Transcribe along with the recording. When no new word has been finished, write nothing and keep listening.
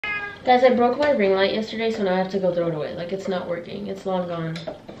Guys, I broke my ring light yesterday, so now I have to go throw it away. Like, it's not working. It's long gone.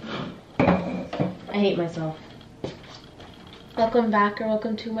 I hate myself. Welcome back, or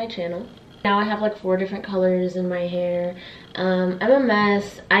welcome to my channel. Now I have like 4 different colors in my hair. I'm a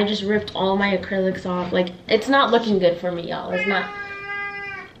mess. I just ripped all my acrylics off. Like, it's not looking good for me, y'all. It's not.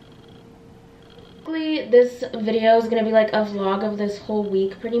 This video is gonna be like a vlog of this whole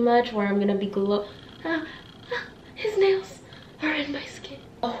week, pretty much, where I'm gonna be his nails are in my skin.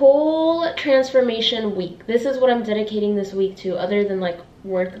 A whole transformation week. This is what I'm dedicating this week to, other than like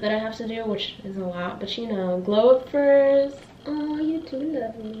work that I have to do, which is a lot, but you know, glow up first. Oh, you do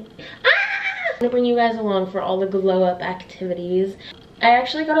love me. I'm gonna bring you guys along for all the glow up activities. I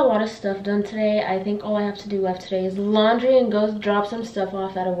actually got a lot of stuff done today. I think all I have to do left today is laundry and go drop some stuff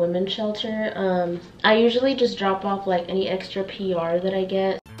off at a women's shelter. I usually just drop off like any extra PR that I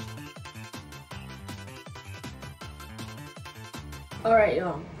get. Alright,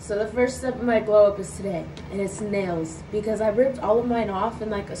 y'all, so the first step of my glow up is today, and it's nails, because I ripped all of mine off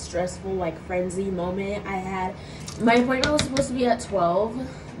in like a stressful, like, frenzy moment I had. My appointment was supposed to be at 12,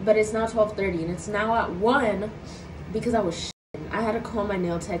 but it's now 12:30, and it's now at 1 because I was shitting. I had to call my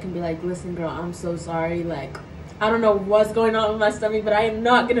nail tech and be like, listen girl, I'm so sorry, like, I don't know what's going on with my stomach, but I am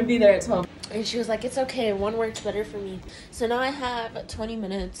not gonna be there at 12. And she was like, it's okay, 1 works better for me. So now I have 20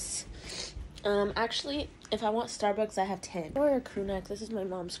 minutes. Actually, if I want Starbucks, I have 10. I wear a crew neck. This is my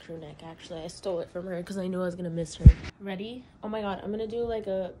mom's crew neck, actually. I stole it from her because I knew I was gonna miss her. Ready? Oh my god, I'm gonna do like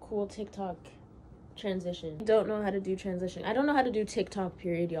a cool TikTok transition. Don't know how to do transition. I don't know how to do TikTok,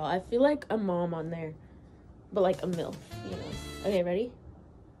 period, y'all. I feel like a mom on there, but like a MILF, you know. Okay, ready?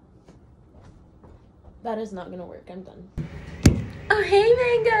 That is not gonna work. I'm done. Oh, hey,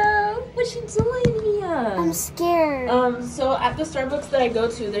 Mango. What you doing here? I'm scared. So at the Starbucks that I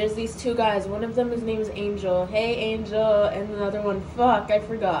go to, there's these 2 guys. One of them, his name is Angel. Hey, Angel. And another one, fuck, I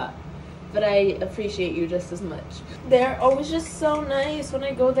forgot. But I appreciate you just as much. They're always just so nice. When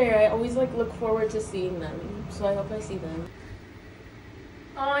I go there, I always, like, look forward to seeing them. So I hope I see them.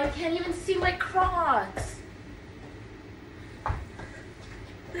 Oh, I can't even see my Crocs.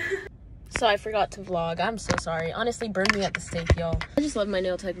 So I forgot to vlog. I'm so sorry. Honestly, burn me at the stake, y'all. I just love my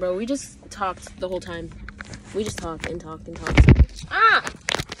nail tech, bro. We just talked the whole time. We just talked and talked and talked. Ah!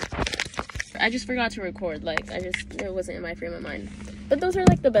 I just forgot to record. Like, it wasn't in my frame of mind. But those are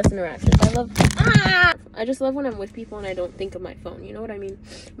like the best interactions. I just love when I'm with people and I don't think of my phone. You know what I mean?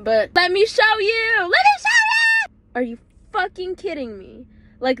 But let me show you! Let me show you! Are you fucking kidding me?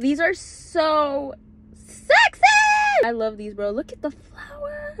 Like, these are so sexy! I love these, bro. Look at the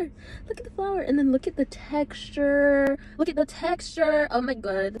flower. Look at the flower. And then look at the texture. Look at the texture. Oh my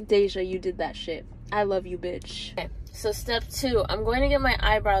god. Deja, you did that shit. I love you, bitch. Okay, so step 2. I'm going to get my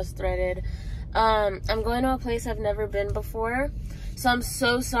eyebrows threaded. I'm going to a place I've never been before. So I'm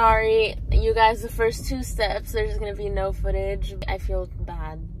so sorry. You guys, the first 2 steps, there's going to be no footage. I feel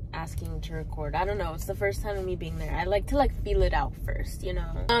bad asking to record. I don't know, it's the first time of me being there. I like to like feel it out first, you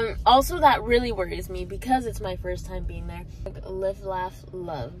know. Also, that really worries me because it's my first time being there. Like, live, laugh,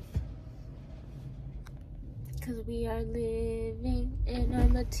 love, because we are living in a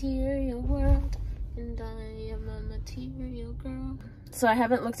material world and I am a material girl. So I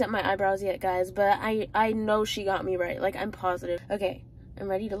haven't looked at my eyebrows yet, guys, but I know she got me right. Like, I'm positive. Okay, I'm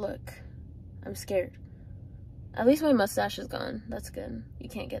ready to look. I'm scared. At least my mustache is gone. That's good. You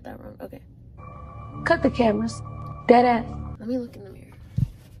can't get that wrong. Okay. Cut the cameras. Dead ass. Let me look in the mirror.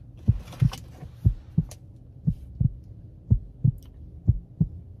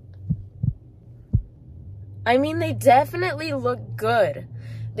 I mean, they definitely look good.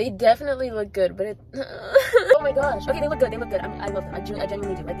 They definitely look good, but it... Oh my gosh. Okay, they look good. They look good. I love them. I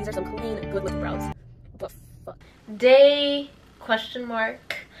genuinely do. Like, these are some clean, good-looking brows. But fuck. Day... question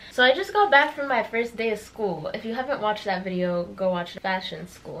mark. So I just got back from my first day of school. If you haven't watched that video, go watch Fashion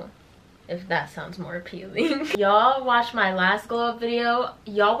School, if that sounds more appealing. Y'all watched my last glow up video.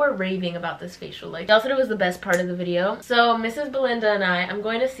 Y'all were raving about this facial. Like, y'all said it was the best part of the video. So Mrs. Belinda and I'm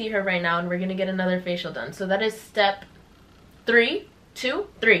going to see her right now and we're gonna get another facial done. So that is step 3, 2,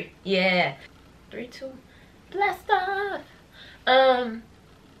 3. Yeah. 3, 2. Blast off.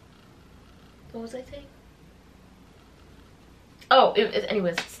 What was I saying? Oh,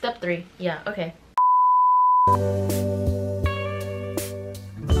 anyways, step 3. Yeah, okay.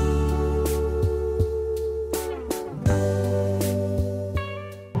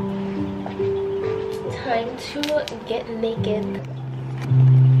 Time to get naked.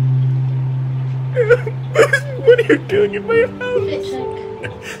 What are you doing in my house? Fit check.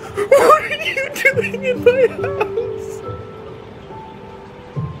 What are you doing in my house?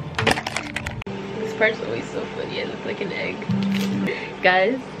 This part's always so funny. I look like an egg.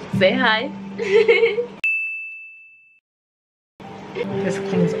 Guys, Say hi. This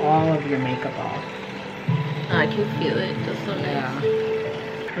cleans all of your makeup off. I can feel it. That's so nice. Yeah.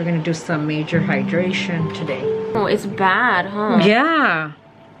 We're gonna do some major hydration today. Oh, it's bad, huh? Yeah.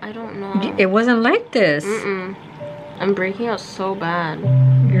 I don't know. It wasn't like this. Mm-mm. I'm breaking out so bad.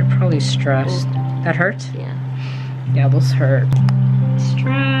 You're probably stressed. That hurts? Yeah. Yeah, those hurt.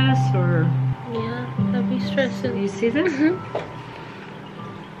 Stress or... Yeah, that'd be stressing. You see this?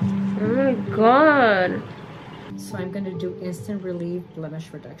 Oh my god. So I'm gonna do instant relief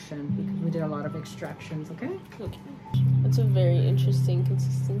blemish reduction because we did a lot of extractions, okay? Okay. That's a very interesting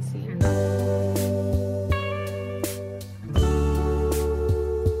consistency.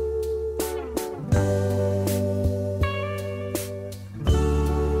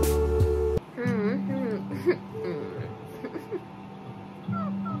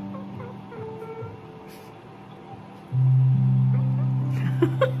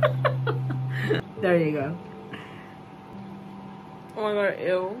 There you go. Oh my god,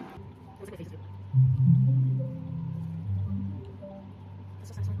 ew.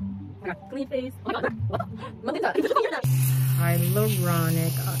 Clean face.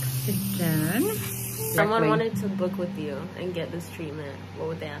 Hyaluronic oxygen. Someone wanted to book with you and get this treatment. What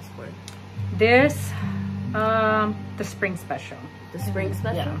would they ask for? This, the spring special. The spring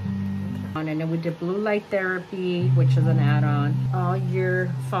special? Yeah. And then we did blue light therapy, which is an add-on. All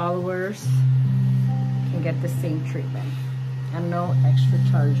your followers can get the same treatment and no extra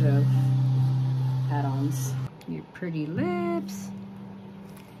charge of add-ons. Your pretty lips.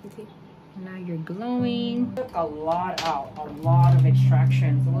 Okay. Now you're glowing. Took a lot out, a lot of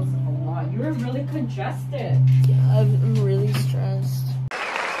extractions. It was a lot. You were really congested. Yeah, I'm really stressed.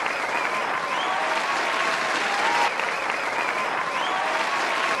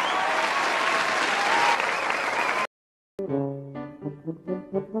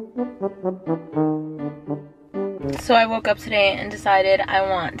 So I woke up today and decided I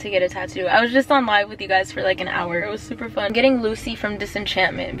want to get a tattoo. I was just on live with you guys for like an hour. It was super fun. I'm getting Lucy from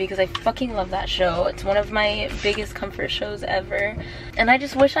Disenchantment because I fucking love that show. It's one of my biggest comfort shows ever. And I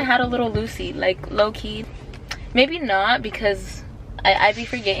just wish I had a little Lucy, like low-key. Maybe not because I be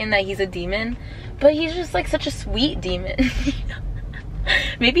forgetting that he's a demon. But he's just like such a sweet demon.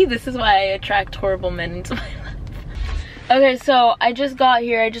 Maybe this is why I attract horrible men into my life. Okay, so I just got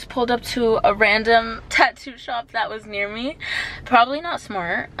here. I just pulled up to a random tattoo shop that was near me. Probably not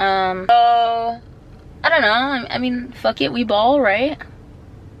smart. So I don't know. I mean, fuck it, we ball, right?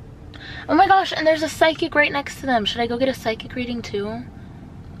 Oh my gosh, and there's a psychic right next to them. Should I go get a psychic reading too?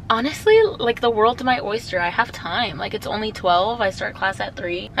 Honestly, like the world's my oyster. I have time. Like it's only 12. I start class at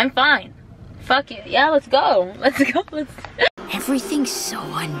 3. I'm fine. Fuck it. Yeah, let's go. Let's go. Everything's so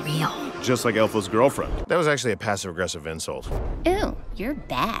unreal. Just like Elfo's girlfriend. That was actually a passive-aggressive insult. Ooh, you're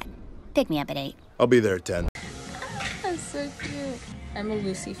bad. Pick me up at 8. I'll be there at 10. That's so cute. I'm a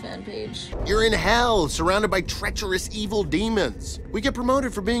Lucy fan page. You're in hell, surrounded by treacherous evil demons. We get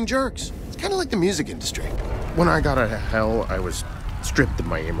promoted for being jerks. It's kind of like the music industry. When I got out of hell, I was stripped of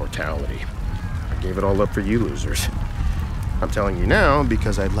my immortality. I gave it all up for you losers. I'm telling you now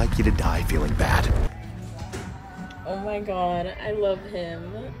because I'd like you to die feeling bad. Oh my god, I love him.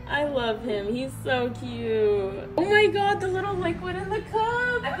 I love him. He's so cute. Oh my god, the little liquid in the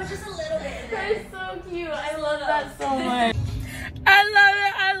cup. I put just a little bit in there. That is so cute. I love that so much. I love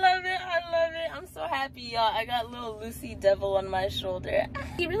it. I love it. I love it. I'm so happy, y'all. I got little Lucy Devil on my shoulder.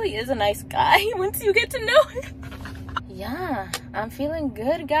 He really is a nice guy once you get to know him. Yeah, I'm feeling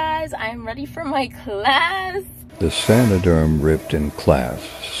good, guys. I'm ready for my class. The Sanoderm ripped in class,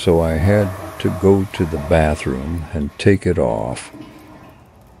 so I had to go to the bathroom and take it off.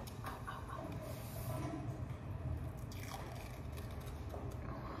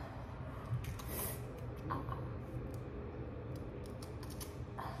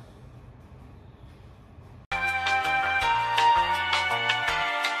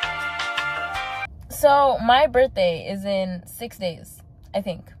 So my birthday is in 6 days, I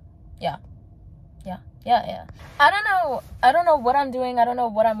think. Yeah. I don't know what I'm doing. I don't know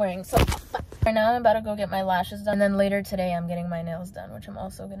what I'm wearing. So right now I'm about to go get my lashes done. And then later today I'm getting my nails done, which I'm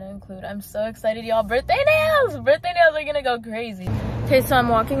also gonna include. I'm so excited, y'all. Birthday nails! Birthday nails are gonna go crazy. Okay, so I'm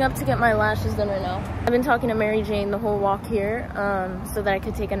walking up to get my lashes done right now. I've been talking to Mary Jane the whole walk here, so that I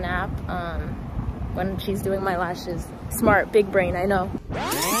could take a nap when she's doing my lashes. Smart, big brain, I know.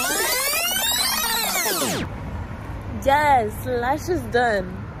 Yes, lashes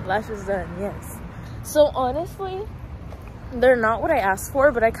done. Lashes done, yes. So honestly, they're not what I asked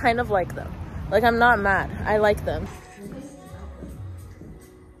for, but I kind of like them. Like, I'm not mad. I like them.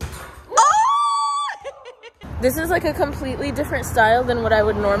 This is like a completely different style than what I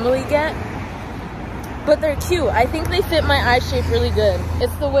would normally get. But they're cute. I think they fit my eye shape really good.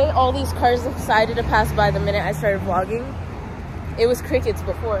 It's the way all these cars decided to pass by the minute I started vlogging. It was crickets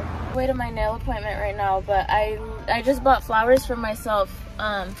before. Way to my nail appointment right now, but I just bought flowers for myself.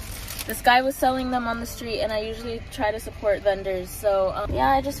 This guy was selling them on the street, and I usually try to support vendors. So yeah,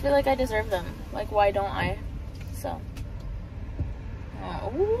 I just feel like I deserve them. Like, why don't I? So,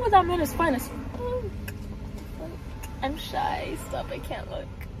 ooh, that man is fine as fuck. I'm shy. Stop, I can't look.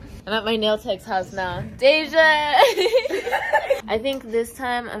 I'm at my nail tech's house now. Deja! I think this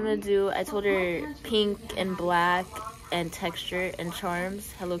time I'm gonna do, I told her pink and black and texture and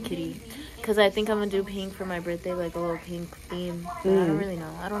charms, Hello Kitty. Because I think I'm gonna do pink for my birthday, like a little pink theme. But I don't really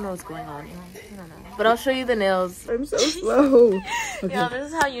know. I don't know what's going on, you know? I don't know. But I'll show you the nails. I'm so slow. Okay. Yeah,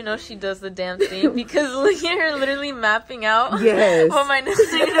 this is how you know she does the damn thing. Because look at her literally mapping out yes. what my nails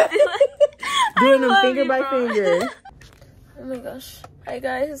are gonna be like. Doing them finger by finger. Oh my gosh. Hi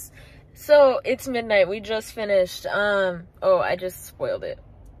guys. So it's midnight. We just finished. Oh, I just spoiled it.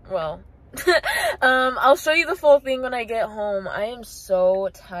 Well, I'll show you the full thing when I get home. I am so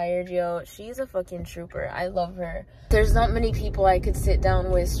tired, yo. She's a fucking trooper. I love her. There's not many people I could sit down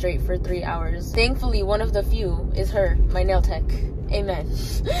with straight for 3 hours. Thankfully, one of the few is her, my nail tech. Amen.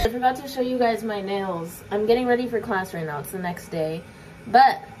 I forgot to show you guys my nails. I'm getting ready for class right now. It's the next day.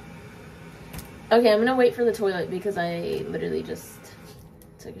 But okay, I'm gonna wait for the toilet because I literally just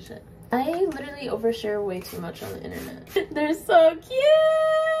took a shit. I literally overshare way too much on the internet. They're so cute!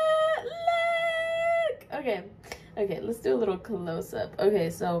 Look! Okay, let's do a little close-up. Okay,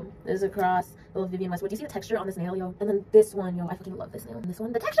 so there's a cross, little Vivienne Westwood. Do you see the texture on this nail, yo? And then this one, yo, I fucking love this nail. And this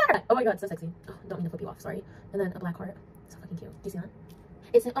one, the texture! Oh my god, so sexy. Oh, don't mean to flip you off, sorry. And then a black heart. So fucking cute. Do you see that?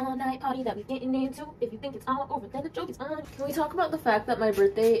 It's an all-night party that we're getting into. If you think it's all over, then the joke is on. Can we talk about the fact that my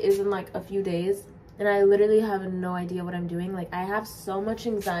birthday is in like a few days? And I literally have no idea what I'm doing. Like, I have so much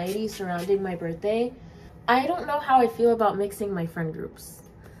anxiety surrounding my birthday. I don't know how I feel about mixing my friend groups.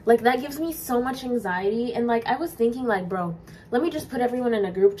 Like, that gives me so much anxiety. And like, I was thinking like, bro, let me just put everyone in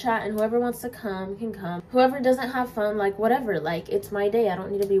a group chat and whoever wants to come can come. Whoever doesn't have fun, like whatever, like it's my day. I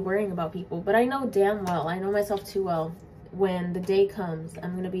don't need to be worrying about people. But I know damn well, I know myself too well, when the day comes,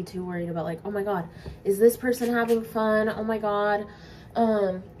 I'm gonna be too worried about like, oh my god, is this person having fun? Oh my god,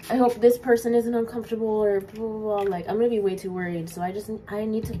 I hope this person isn't uncomfortable or blah, blah, blah. Like, I'm gonna be way too worried. So I have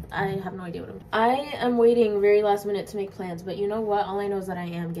no idea what I am waiting very last minute to make plans. But you know what? All I know is that I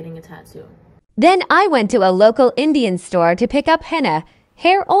am getting a tattoo. Then I went to a local Indian store to pick up henna,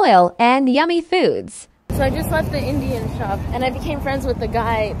 hair oil, and yummy foods. So I just left the Indian shop and I became friends with the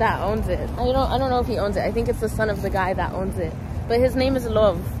guy that owns it. I don't know if he owns it. I think it's the son of the guy that owns it. But his name is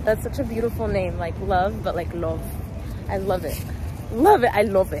Love. That's such a beautiful name. Like love, but like love. I love it. Love it. I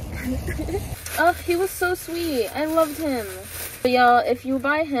love it. Oh, he was so sweet. I loved him. But y'all, if you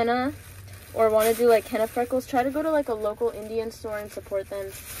buy henna or want to do like henna freckles, try to go to like a local Indian store and support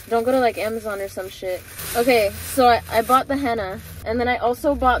them. Don't go to like Amazon or some shit. Okay, so I bought the henna and then I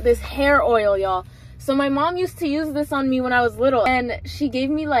also bought this hair oil, y'all. So my mom used to use this on me when I was little, and she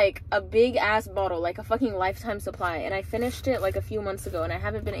gave me like a big ass bottle, like a fucking lifetime supply, and I finished it like a few months ago and I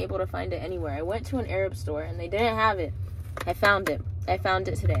haven't been able to find it anywhere. I went to an Arab store and they didn't have it. I found it. I found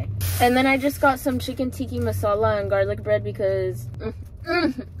it today. And then I just got some chicken tikka masala and garlic bread because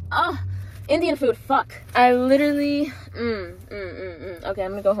Indian food, fuck. I literally okay,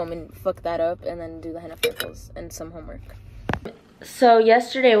 I'm gonna go home and fuck that up and then do the henna freckles and some homework. So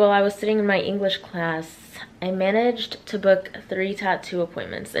yesterday while I was sitting in my English class, I managed to book 3 tattoo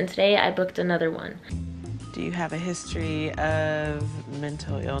appointments, and today I booked another one. Do you have a history of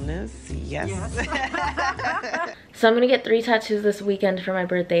mental illness? Yes. So I'm gonna get 3 tattoos this weekend for my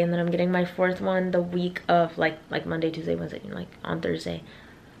birthday, and then I'm getting my 4th one the week of like Monday, Tuesday, Wednesday, like on Thursday.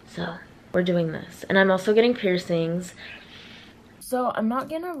 So we're doing this. And I'm also getting piercings. So I'm not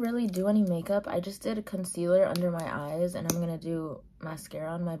gonna really do any makeup. I just did a concealer under my eyes, and I'm gonna do mascara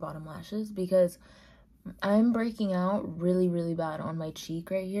on my bottom lashes because I'm breaking out really, really bad on my cheek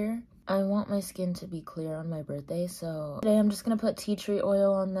right here. I want my skin to be clear on my birthday, so today I'm just gonna put tea tree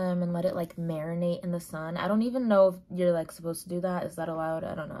oil on them and let it like marinate in the sun. I don't even know if you're like supposed to do that. Is that allowed?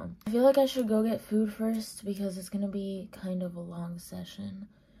 I don't know. I feel like I should go get food first because it's gonna be kind of a long session.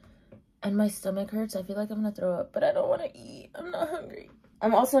 And my stomach hurts. I feel like I'm gonna throw up, but I don't want to eat. I'm not hungry.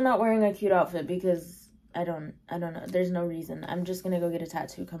 I'm also not wearing a cute outfit because I don't know. There's no reason. I'm just gonna go get a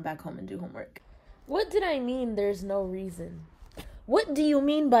tattoo, come back home, and do homework. What did I mean there's no reason? What do you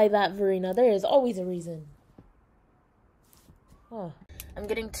mean by that, Verena? There is always a reason. Oh. I'm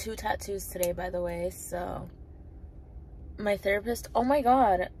getting 2 tattoos today, by the way, so my therapist, oh my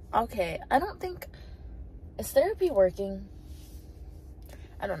god. Okay, I don't think Is therapy working?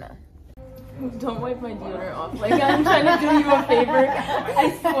 I don't know. Don't wipe my deodorant off. Like, I'm trying to do you a favor.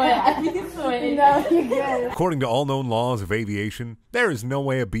 I sweat. I be sweating. No, you're good. According to all known laws of aviation, there is no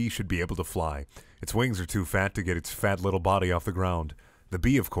way a bee should be able to fly. Its wings are too fat to get its fat little body off the ground. The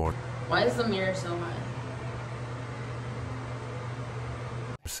bee, of course, Why is the mirror so high?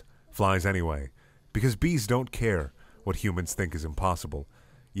 flies anyway. Because bees don't care what humans think is impossible.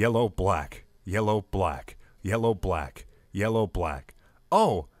 Yellow, black. Yellow, black. Yellow, black. Yellow, black.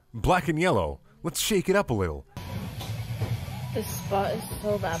 Oh, black and yellow. Let's shake it up a little. This spot is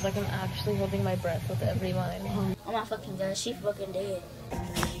so bad. Like, I'm actually holding my breath with every line. Oh my fucking god, she fucking dead.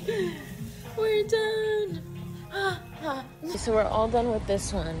 We're done. So we're all done with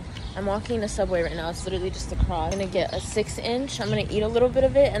this one. I'm walking to Subway right now. It's literally just across. I'm gonna get a 6-inch. I'm gonna eat a little bit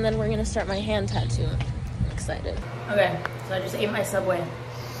of it, and then we're gonna start my hand tattoo. I'm excited. Okay, so I just ate my Subway.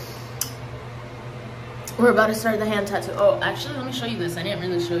 We're about to start the hand tattoo. Oh, actually, let me show you this. I didn't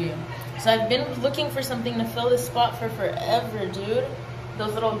really show you. So I've been looking for something to fill this spot for forever, dude.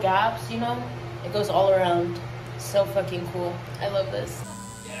 Those little gaps, you know? It goes all around. So fucking cool. I love this.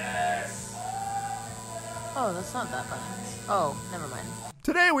 Yes! Oh, that's not that bad. Oh, never mind.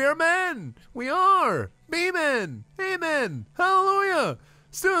 Today we are men. We are bee-men. Amen. Hallelujah.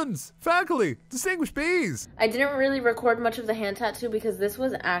 Students, faculty, distinguished bees. I didn't really record much of the hand tattoo because this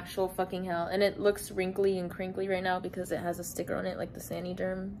was actual fucking hell. And it looks wrinkly and crinkly right now because it has a sticker on it, like the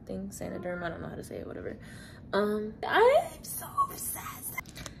Saniderm thing. Saniderm, I don't know how to say it, whatever. I'm so obsessed.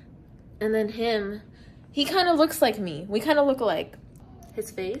 And then him, he kind of looks like me. We kind of look alike.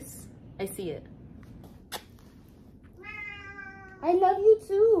 His face, I see it. I love you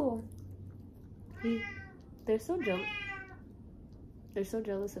too. They're so jealous. They're so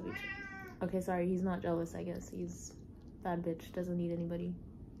jealous of each other. Okay, sorry, he's not jealous, I guess. He's bad bitch, doesn't need anybody.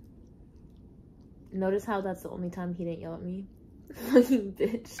 Notice how that's the only time he didn't yell at me? Fucking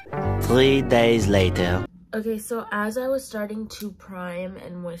bitch. 3 days later. Okay, so as I was starting to prime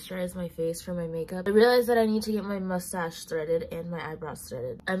and moisturize my face for my makeup, I realized that I need to get my mustache threaded and my eyebrows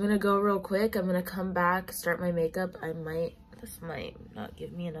threaded. I'm gonna go real quick. I'm gonna come back, start my makeup. This might not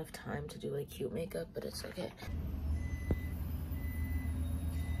give me enough time to do like cute makeup, but it's okay.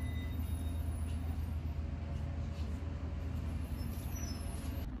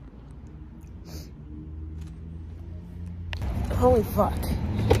 Holy fuck.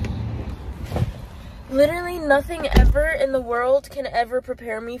 Literally nothing ever in the world can ever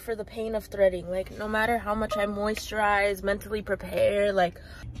prepare me for the pain of threading. Like, no matter how much I moisturize, mentally prepare, like,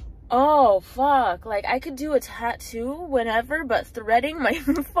 oh fuck. Like, I could do a tattoo whenever, but threading my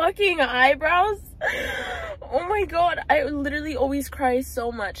fucking eyebrows, oh my god, I literally always cry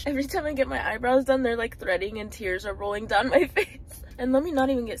so much. Every time I get my eyebrows done, they're like threading and tears are rolling down my face. And let me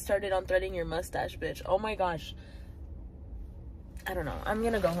not even get started on threading your mustache, bitch. Oh my gosh. I don't know. I'm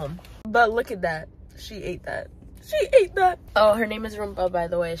gonna go home. But look at that. She ate that. She ate that. Oh, her name is Rumpa, by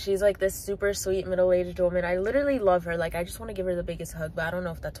the way. She's like this super sweet middle-aged woman. I literally love her. Like, I just want to give her the biggest hug, but I don't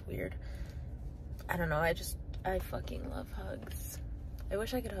know if that's weird. I don't know. I fucking love hugs. I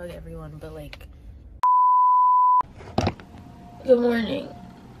wish I could hug everyone, but like... Good morning.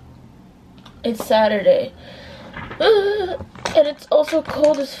 It's Saturday. And it's also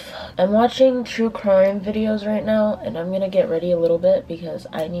cold as fuck. I'm watching true crime videos right now, and I'm gonna get ready a little bit because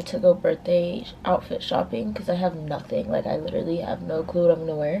I need to go birthday outfit shopping because I have nothing. Like, I literally have no clue what I'm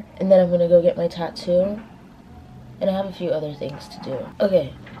gonna wear. And then I'm gonna go get my tattoo, and I have a few other things to do.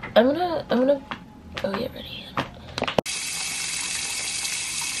 Okay, I'm gonna go get ready.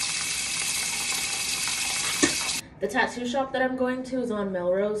 The tattoo shop that I'm going to is on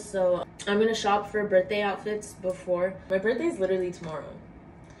Melrose, so I'm gonna shop for birthday outfits before. My birthday is literally tomorrow.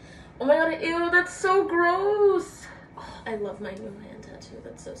 Oh my god, ew, that's so gross. Oh, I love my new hand tattoo,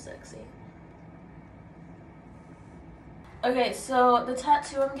 that's so sexy. Okay, so the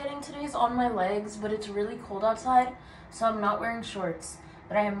tattoo I'm getting today is on my legs, but it's really cold outside, so I'm not wearing shorts.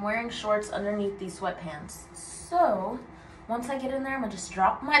 But I am wearing shorts underneath these sweatpants. So, once I get in there, I'm gonna just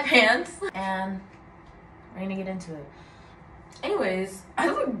drop my pants and we're gonna get into it. Anyways, I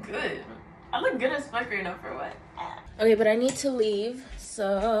look good. I look good as fuck right now for what? Okay, but I need to leave,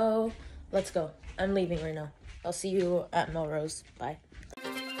 so let's go. I'm leaving right now. I'll see you at Melrose. Bye.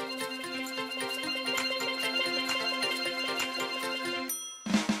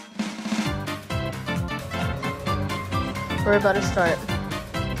 We're about to start.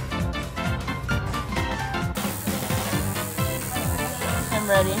 I'm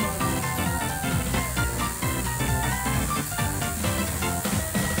ready.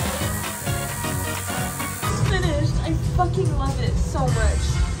 Finished. I fucking love it so much.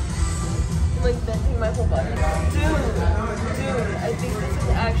 like bending my whole body. Dude, I think this is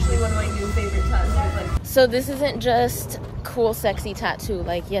actually one of my new favorite tattoos. Like, so this isn't just cool, sexy tattoo.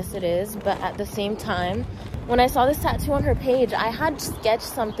 Like, yes, it is, but at the same time, when I saw this tattoo on her page, I had sketched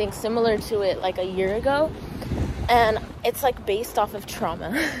something similar to it like a year ago, and it's like based off of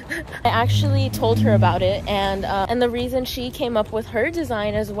trauma. I actually told her about it, and the reason she came up with her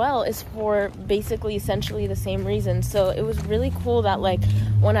design as well is for basically essentially the same reason. So it was really cool that like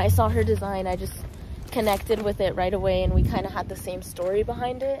when I saw her design, I just connected with it right away, and we kind of had the same story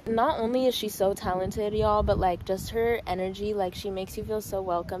behind it. Not only is she so talented, y'all, but like just her energy, like she makes you feel so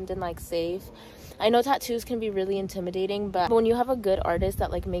welcomed and like safe. I know tattoos can be really intimidating, but when you have a good artist that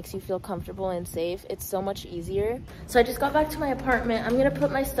like makes you feel comfortable and safe, it's so much easier. So I just got back to my apartment. I'm gonna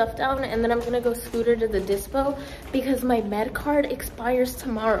put my stuff down, and then I'm gonna go scooter to the dispo because my med card expires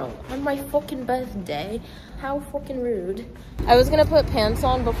tomorrow on my fucking birthday. How fucking rude. I was gonna put pants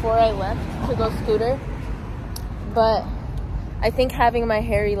on before I left to go scooter, but I think having my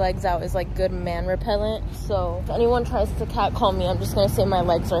hairy legs out is like good man repellent. So if anyone tries to catcall me, I'm just gonna say my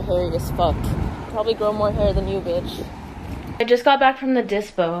legs are hairy as fuck. Probably grow more hair than you, bitch. I just got back from the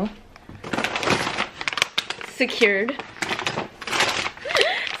dispo. Secured.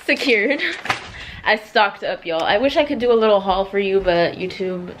 I stocked up, y'all. I wish I could do a little haul for you, but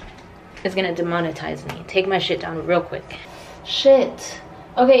YouTube is gonna demonetize me. Take my shit down real quick. Shit.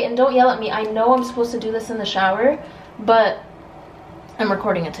 Okay, and don't yell at me. I know I'm supposed to do this in the shower, but I'm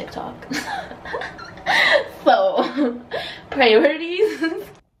recording a TikTok. So, priorities.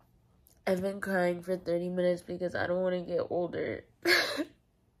 I've been crying for 30 minutes because I don't want to get older.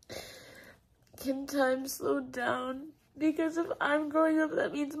 Can time slow down? Because if I'm growing up,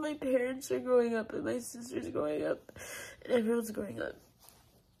 that means my parents are growing up, and my sister's growing up, and everyone's growing up.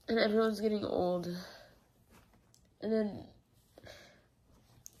 And everyone's getting old. And then...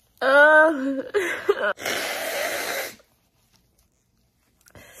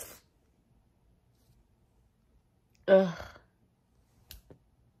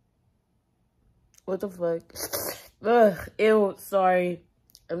 What the fuck? Ugh, ew, sorry.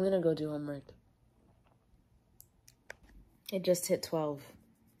 I'm gonna go do homework. It just hit 12.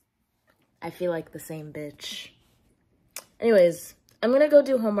 I feel like the same bitch. Anyways, I'm gonna go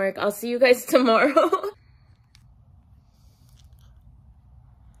do homework. I'll see you guys tomorrow.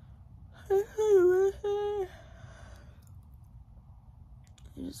 I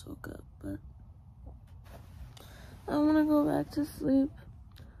just woke up, but I wanna go back to sleep.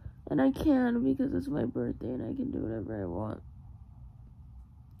 And I can because it's my birthday and I can do whatever I want.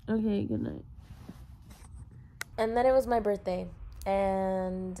 Okay, good night. And then it was my birthday.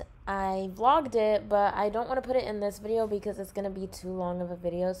 And I vlogged it, but I don't want to put it in this video because it's going to be too long of a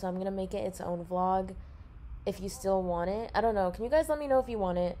video. So I'm going to make it its own vlog if you still want it. I don't know. Can you guys let me know if you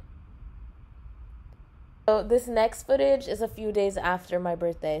want it? So this next footage is a few days after my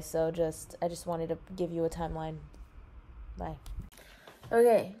birthday. So I just wanted to give you a timeline. Bye.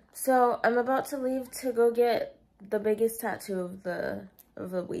 Okay, so I'm about to leave to go get the biggest tattoo of the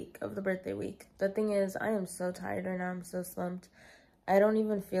birthday week. The thing is, I am so tired right now. I'm so slumped. I don't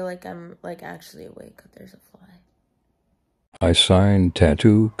even feel like I'm like actually awake. There's a fly. I sign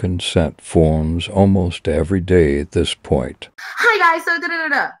tattoo consent forms almost every day at this point. Hi guys, so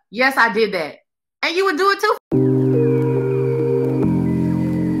yes, I did that, and you would do it too.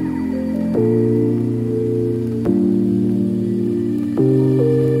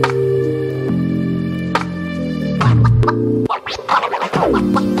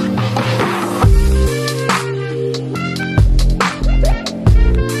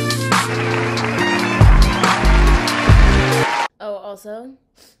 Oh, also,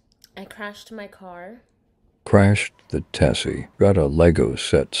 I crashed my car. Crashed the Tessie. Got a Lego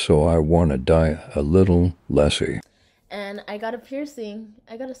set, so I want to die a little lessy. And I got a piercing.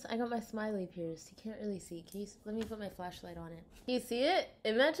 I got my smiley pierced. You can't really see. Let me put my flashlight on it. Can you see it?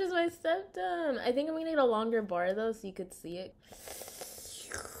 It matches my septum. I think I'm gonna get a longer bar though so you could see it.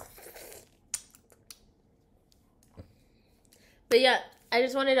 But yeah, I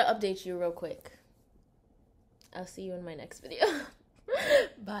just wanted to update you real quick. I'll see you in my next video.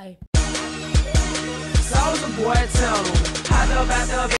 Bye.